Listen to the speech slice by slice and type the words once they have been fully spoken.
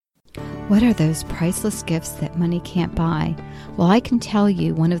What are those priceless gifts that money can't buy? Well, I can tell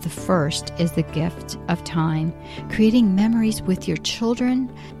you one of the first is the gift of time, creating memories with your children.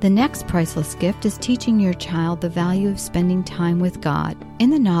 The next priceless gift is teaching your child the value of spending time with God. In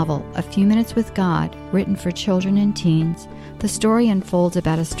the novel, A Few Minutes with God, written for children and teens, the story unfolds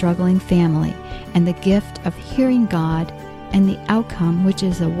about a struggling family and the gift of hearing God and the outcome, which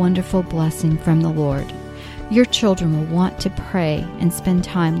is a wonderful blessing from the Lord. Your children will want to pray and spend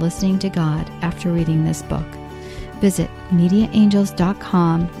time listening to God after reading this book. Visit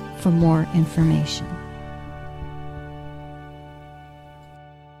MediaAngels.com for more information.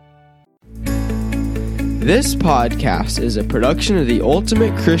 This podcast is a production of the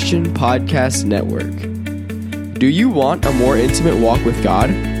Ultimate Christian Podcast Network. Do you want a more intimate walk with God?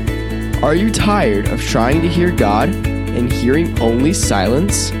 Are you tired of trying to hear God and hearing only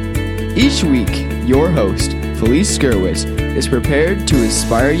silence? Each week, your host, Felice Skirwitz, is prepared to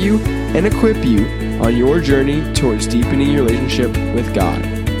inspire you and equip you on your journey towards deepening your relationship with God.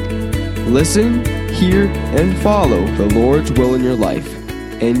 Listen, hear, and follow the Lord's will in your life,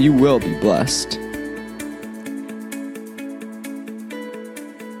 and you will be blessed.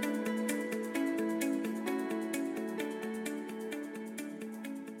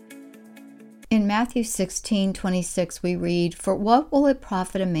 In Matthew 16:26, we read, "For what will it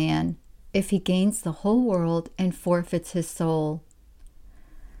profit a man if he gains the whole world and forfeits his soul?"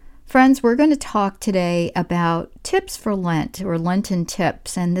 Friends, we're going to talk today about tips for Lent, or Lenten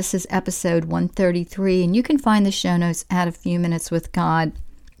tips, and this is episode 133, and you can find the show notes at A Few Minutes with God.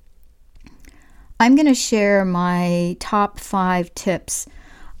 I'm going to share my top 5 tips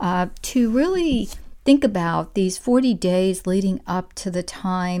to really think about these 40 days leading up to the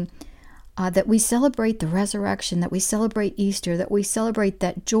time that we celebrate the resurrection, that we celebrate Easter, that we celebrate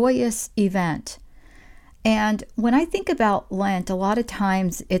that joyous event. And when I think about Lent, a lot of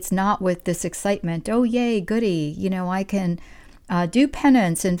times it's not with this excitement, oh, yay, goody, I can do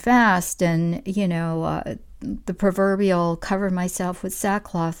penance and fast and, the proverbial cover myself with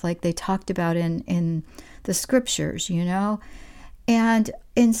sackcloth like they talked about in the scriptures, And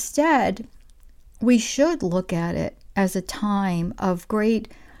instead, we should look at it as a time of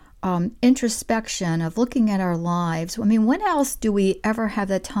great introspection, of looking at our lives. I mean, when else do we ever have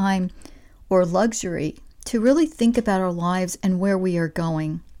the time or luxury to really think about our lives and where we are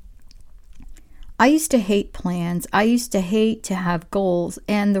going? I used to hate plans. I used to hate to have goals.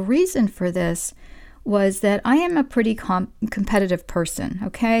 And the reason for this was that I am a pretty competitive person,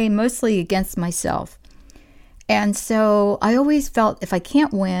 okay? Mostly against myself. And so I always felt if I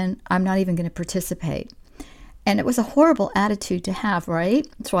can't win, I'm not even going to participate. And it was a horrible attitude to have, right?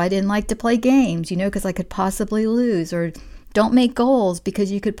 So I didn't like to play games, because I could possibly lose, or don't make goals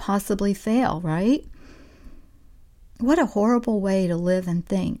because you could possibly fail, right? What a horrible way to live and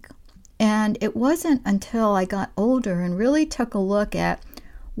think. And it wasn't until I got older and really took a look at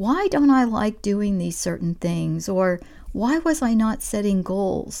why don't I like doing these certain things, or why was I not setting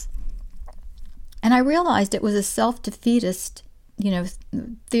goals? And I realized it was a self-defeatist,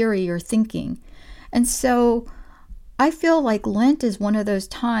 theory or thinking. And so I feel like Lent is one of those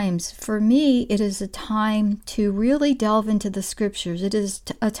times. For me, it is a time to really delve into the scriptures. It is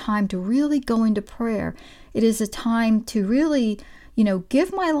a time to really go into prayer. It is a time to really,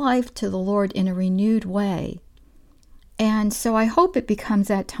 give my life to the Lord in a renewed way. And so I hope it becomes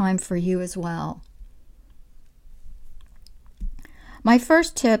that time for you as well. My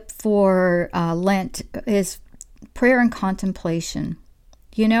first tip for Lent is prayer and contemplation.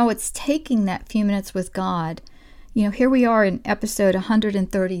 It's taking that few minutes with God. Here we are in episode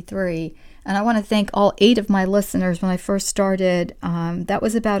 133, and I want to thank all 8 of my listeners when I first started. That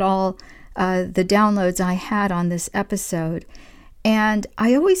was about all the downloads I had on this episode. And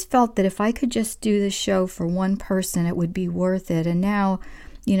I always felt that if I could just do the show for one person, it would be worth it. And now,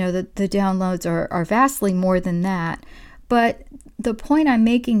 the downloads are vastly more than that. But the point I'm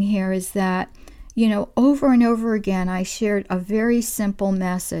making here is that over and over again, I shared a very simple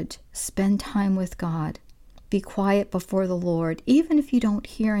message. Spend time with God. Be quiet before the Lord, even if you don't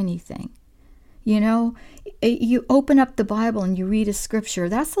hear anything. You open up the Bible and you read a scripture.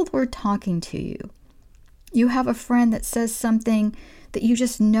 That's the Lord talking to you. You have a friend that says something that you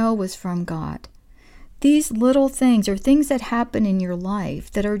just know was from God. These little things are things that happen in your life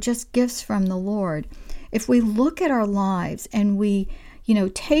that are just gifts from the Lord. If we look at our lives and we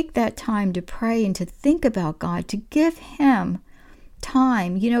take that time to pray and to think about God, to give Him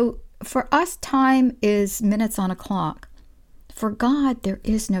time. For us, time is minutes on a clock. For God, there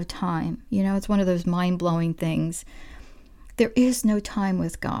is no time. It's one of those mind-blowing things. There is no time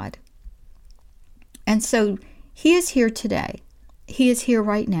with God. And so He is here today. He is here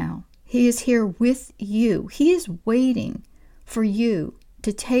right now. He is here with you. He is waiting for you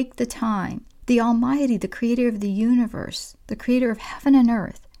to take the time. The Almighty, the creator of the universe, the creator of heaven and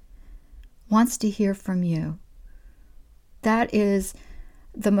earth, wants to hear from you. That is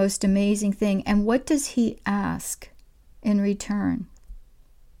the most amazing thing. And what does he ask in return?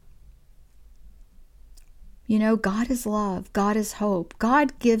 You know, God is love. God is hope.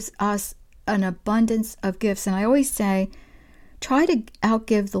 God gives us an abundance of gifts. And I always say, try to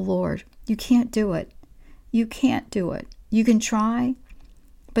outgive the Lord. You can't do it. You can't do it. You can try,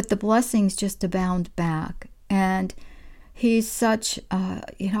 but the blessings just abound back. And he's such,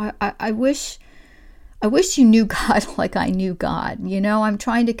 I wish you knew God like I knew God. You know, I'm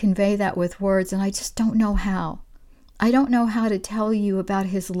trying to convey that with words, and I just don't know how. I don't know how to tell you about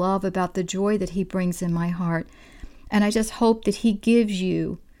his love, about the joy that he brings in my heart. And I just hope that he gives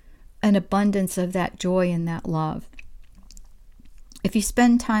you an abundance of that joy and that love. If you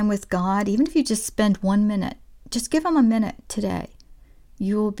spend time with God, even if you just spend 1 minute, just give him a minute today.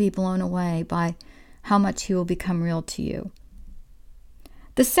 You will be blown away by how much he will become real to you.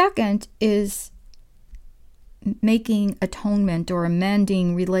 The second is making atonement or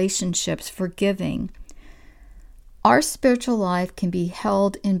amending relationships, forgiving. Our spiritual life can be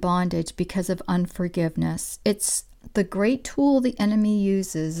held in bondage because of unforgiveness. It's the great tool the enemy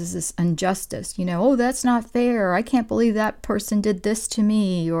uses is this injustice. You know, oh, that's not fair. I can't believe that person did this to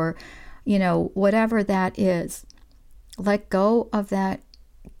me, or, you know, whatever that is. Let go of that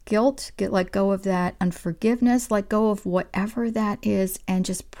guilt, let go of that unforgiveness, let go of whatever that is, and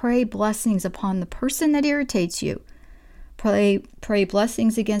just pray blessings upon the person that irritates you. Pray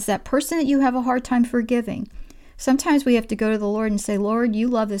blessings against that person that you have a hard time forgiving. Sometimes we have to go to the Lord and say, Lord, you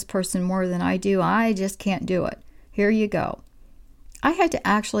love this person more than I do. I just can't do it. Here you go. I had to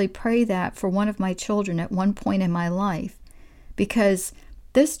actually pray that for one of my children at one point in my life, because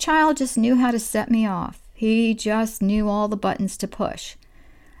this child just knew how to set me off. He just knew all the buttons to push.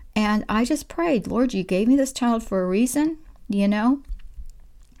 And I just prayed, Lord, you gave me this child for a reason, you know.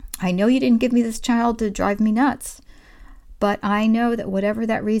 I know you didn't give me this child to drive me nuts, but I know that whatever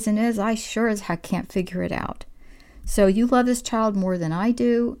that reason is, I sure as heck can't figure it out. So you love this child more than I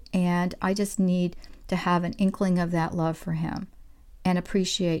do, and I just need to have an inkling of that love for him and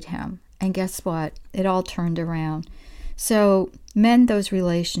appreciate him. And guess what? It all turned around. So mend those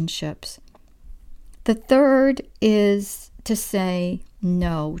relationships. The third is to say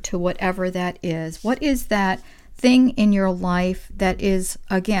no to whatever that is. What is that thing in your life that is,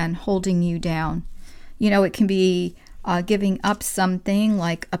 again, holding you down? You know, it can be giving up something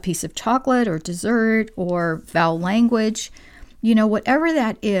like a piece of chocolate or dessert or foul language. You know, whatever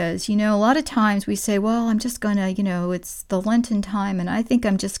that is, you know, a lot of times we say, well, I'm just going to, you know, it's the Lenten time and I think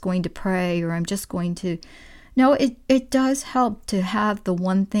I'm just going to pray, or I'm just going to. No, it does help to have the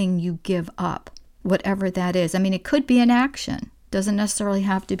one thing you give up, whatever that is. I mean, it could be an action. Doesn't necessarily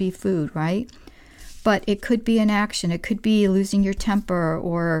have to be food, right? But it could be an action. It could be losing your temper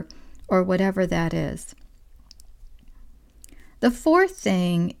or whatever that is. The fourth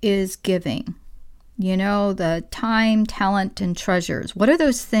thing is giving. You know, the time, talent, and treasures. What are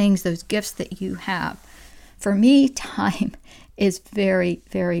those things, those gifts that you have? For me, time is very,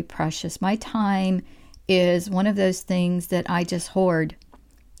 very precious. My time is one of those things that I just hoard.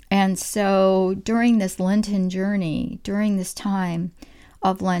 And so during this Lenten journey, during this time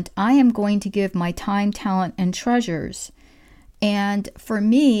of Lent, I am going to give my time, talent, and treasures. And for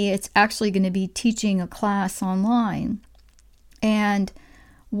me, it's actually going to be teaching a class online. And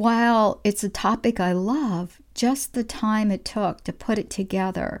while it's a topic I love, just the time it took to put it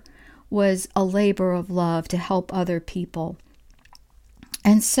together was a labor of love to help other people.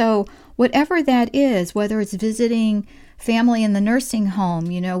 And so whatever that is, whether it's visiting family in the nursing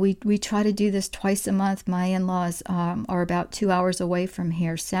home, you know, we try to do this twice a month. My in-laws are about 2 hours away from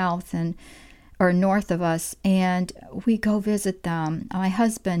here, south or north of us, and we go visit them. My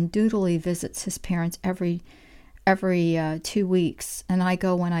husband dutifully visits his parents every 2 weeks, and I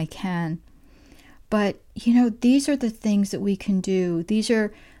go when I can. But, you know, these are the things that we can do. These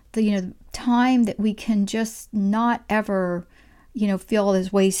are the, you know, time that we can just not ever, you know, feel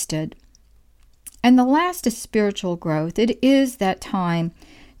as wasted. And the last is spiritual growth. It is that time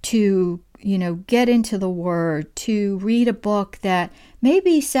to, you know, get into the Word, to read a book that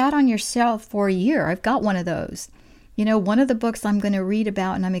maybe sat on your shelf for a year. I've got one of those. You know, one of the books I'm going to read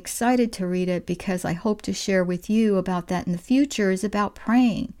about, and I'm excited to read it because I hope to share with you about that in the future, is about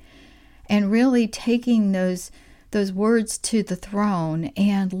praying and really taking those words to the throne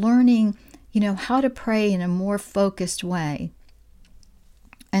and learning, you know, how to pray in a more focused way.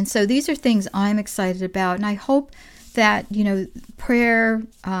 And so these are things I'm excited about, and I hope that, you know, prayer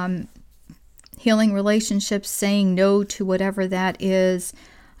healing relationships, saying no to whatever that is,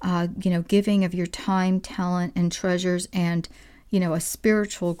 giving of your time, talent, and treasures, and, a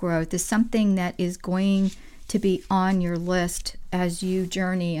spiritual growth is something that is going to be on your list as you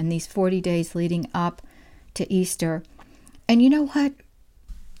journey in these 40 days leading up to Easter. And you know what?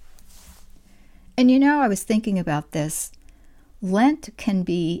 I was thinking about this. Lent can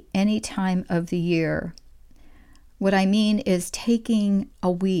be any time of the year. What I mean is taking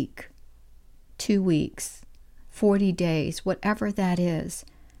a week, 2 weeks, 40 days, whatever that is,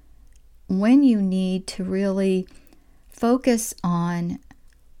 when you need to really focus on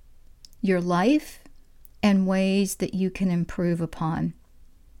your life and ways that you can improve upon.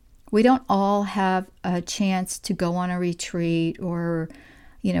 We don't all have a chance to go on a retreat or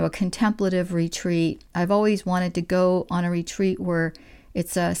a contemplative retreat. I've always wanted to go on a retreat where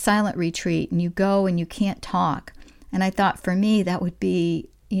it's a silent retreat and you go and you can't talk. And I thought for me that would be,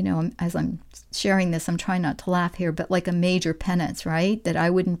 as I'm sharing this, I'm trying not to laugh here, but like a major penance, right? That I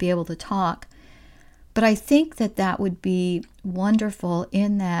wouldn't be able to talk. But I think that would be wonderful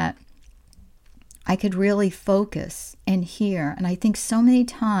in that I could really focus and hear. And I think so many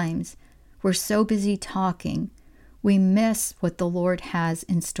times we're so busy talking, we miss what the Lord has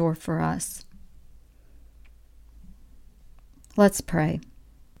in store for us. Let's pray.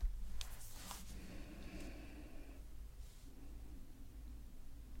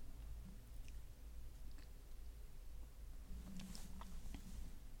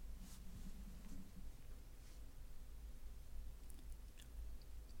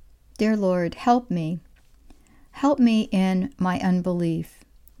 Dear Lord, help me. Help me in my unbelief.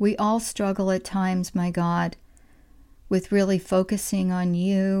 We all struggle at times, my God, with really focusing on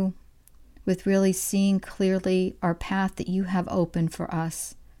you, with really seeing clearly our path that you have opened for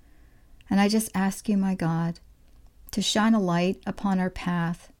us. And I just ask you, my God, to shine a light upon our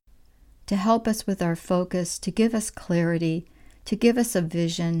path, to help us with our focus, to give us clarity, to give us a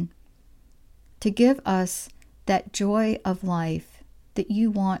vision, to give us that joy of life that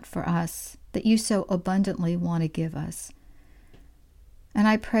you want for us, that you so abundantly want to give us. And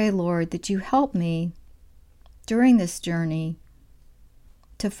I pray, Lord, that you help me during this journey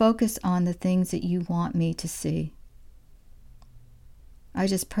to focus on the things that you want me to see. I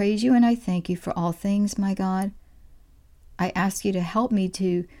just praise you and I thank you for all things, my God. I ask you to help me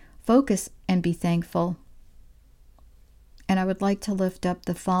to focus and be thankful. And I would like to lift up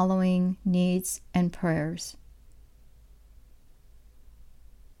the following needs and prayers.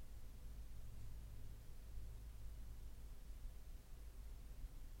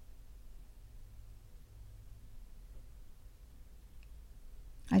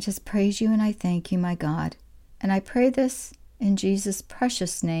 I just praise you and I thank you, my God. And I pray this in Jesus'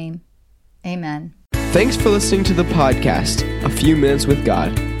 precious name. Amen. Thanks for listening to the podcast, A Few Minutes with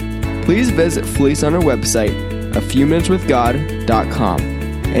God. Please visit Felice on our website, afewminuteswithgod.com,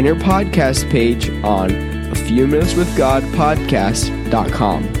 and your podcast page on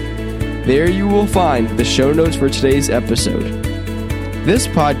afewminuteswithgodpodcast.com. There you will find the show notes for today's episode. This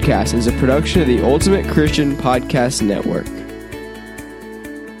podcast is a production of the Ultimate Christian Podcast Network.